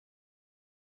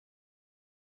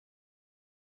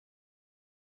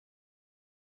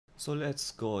So let's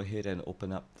go ahead and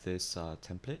open up this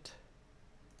template.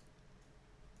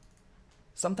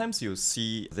 Sometimes you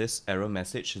see this error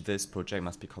message, this project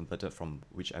must be converted from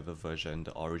whichever version,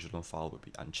 the original file will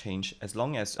be unchanged. As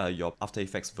long as your After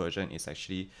Effects version is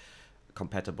actually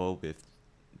compatible with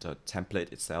the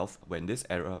template itself, when this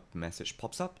error message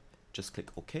pops up, just click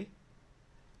OK.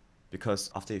 Because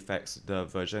After Effects, the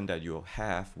version that you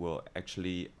have will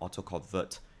actually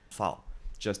auto-convert file,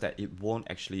 just that it won't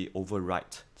actually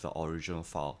overwrite the original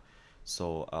file.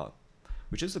 So,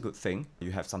 which is a good thing,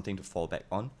 you have something to fall back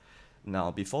on.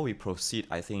 Now, before we proceed,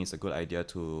 I think it's a good idea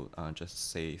to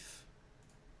just save.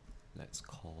 Let's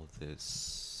call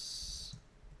this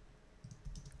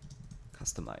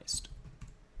customized.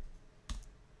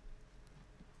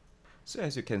 So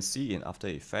as you can see in After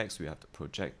Effects, we have the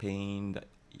project pane, the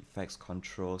effects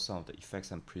control, some of the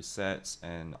effects and presets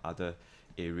and other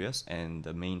areas, and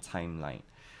the main timeline.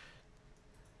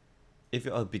 If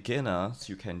you're a beginner,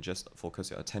 you can just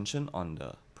focus your attention on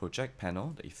the project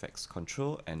panel, the effects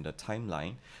control, and the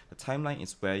timeline. The timeline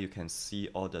is where you can see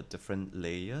all the different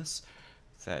layers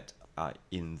that are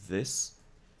in this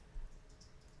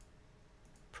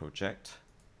project.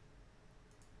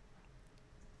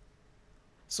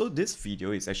 So this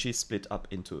video is actually split up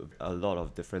into a lot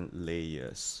of different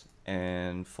layers.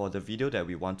 And for the video that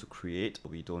we want to create,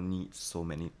 we don't need so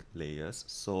many layers.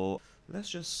 So let's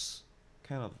just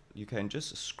you can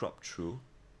just scrub through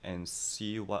and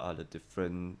see what are the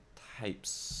different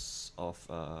types of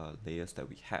layers that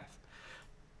we have.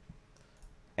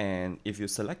 And if you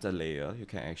select a layer, you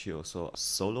can actually also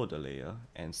solo the layer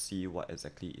and see what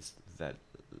exactly is that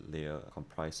layer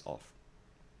comprised of.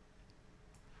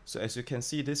 So as you can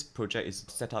see, this project is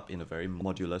set up in a very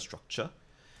modular structure.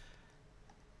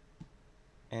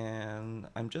 And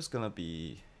I'm just gonna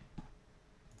be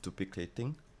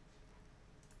duplicating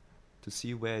to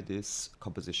see where this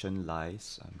composition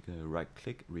lies. I'm going to right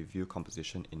click, review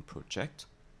composition in project,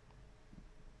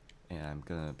 and I'm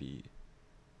going to be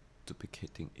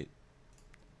duplicating it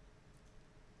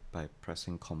by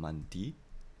pressing Command D,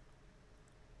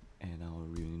 and I'll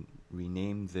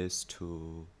rename this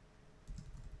to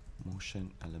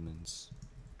MotionElements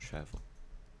Travel.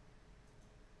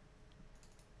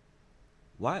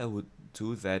 Why I would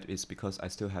do that is because I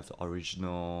still have the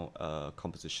original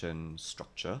composition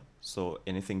structure, so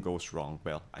anything goes wrong,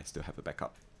 well, I still have a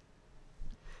backup.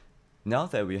 Now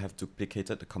that we have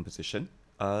duplicated the composition,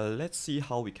 let's see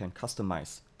how we can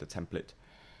customize the template.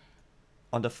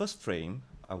 On the first frame,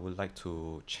 I would like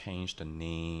to change the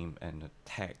name and the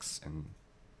text and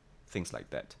things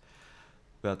like that.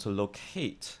 Well, to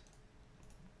locate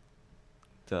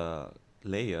the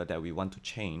layer that we want to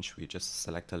change, we just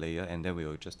select a layer and then we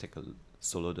will just take a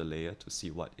solo the layer to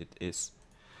see what it is.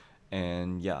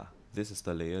 And yeah, this is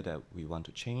the layer that we want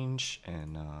to change,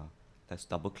 and let's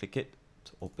double click it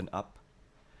to open up,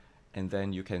 and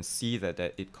then you can see that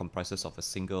it comprises of a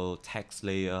single text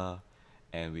layer,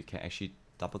 and we can actually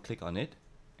double click on it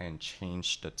and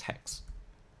change the text.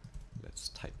 Let's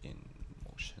type in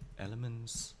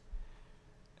MotionElements,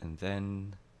 and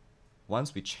then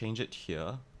once we change it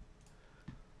here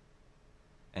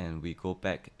and we go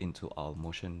back into our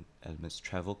MotionElements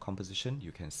Travel composition,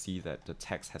 you can see that the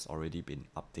text has already been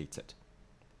updated.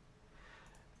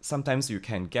 Sometimes you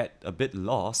can get a bit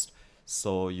lost,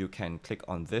 so you can click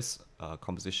on this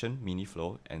composition mini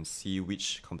flow and see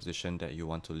which composition that you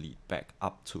want to lead back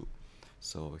up to.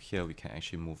 So here we can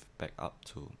actually move back up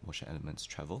to MotionElements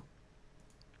Travel.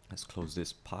 Let's close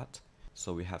this part.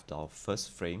 So we have our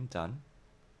first frame done.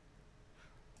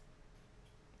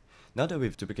 Now that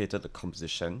we've duplicated the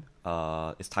composition,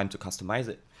 it's time to customize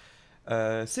it.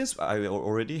 Since I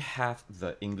already have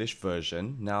the English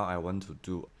version, now I want to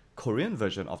do Korean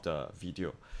version of the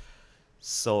video.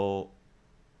 So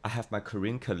I have my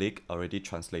Korean colleague already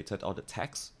translated all the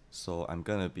text, so I'm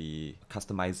gonna be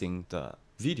customizing the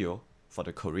video for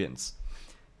the Koreans.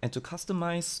 And to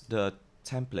customize the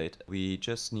template, we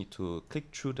just need to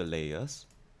click through the layers,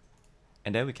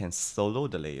 and then we can solo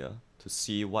the layer to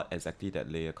see what exactly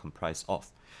that layer comprised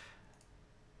of.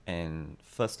 And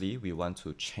firstly, we want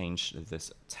to change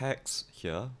this text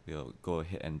here. We'll go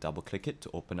ahead and double click it to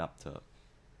open up the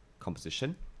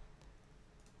composition.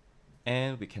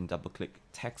 And we can double click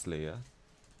text layer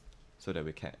so that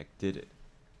we can edit it.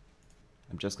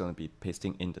 I'm just going to be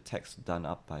pasting in the text done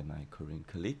up by my Korean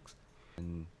colleagues.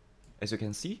 And as you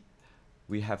can see,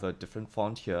 we have a different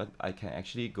font here. I can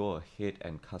actually go ahead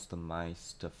and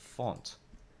customize the font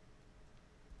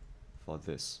for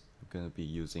this. I'm going to be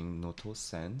using Noto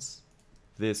Sans.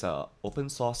 This is an open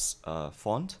source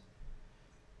font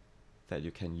that you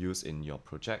can use in your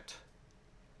project.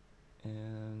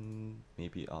 And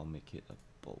maybe I'll make it a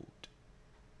bold.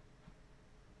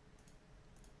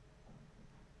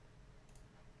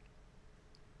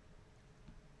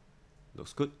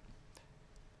 Looks good.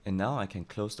 And now I can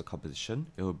close the composition.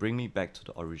 It will bring me back to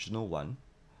the original one.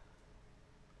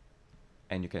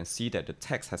 And you can see that the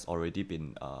text has already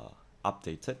been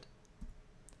updated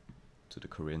to the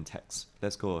Korean text.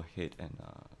 Let's go ahead and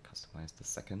customize the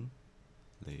second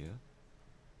layer.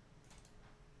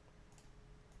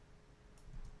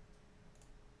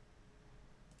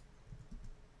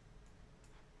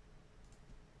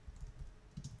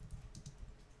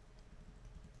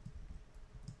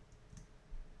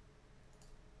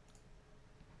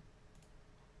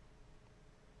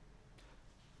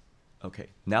 Okay,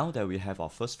 now that we have our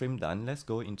first frame done, let's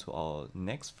go into our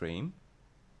next frame.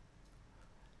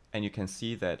 And you can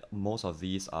see that most of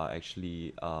these are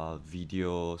actually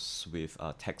videos with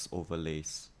text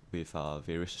overlays with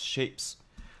various shapes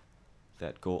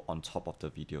that go on top of the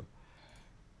video.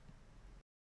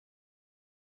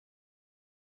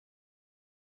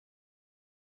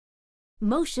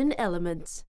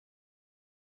 MotionElements.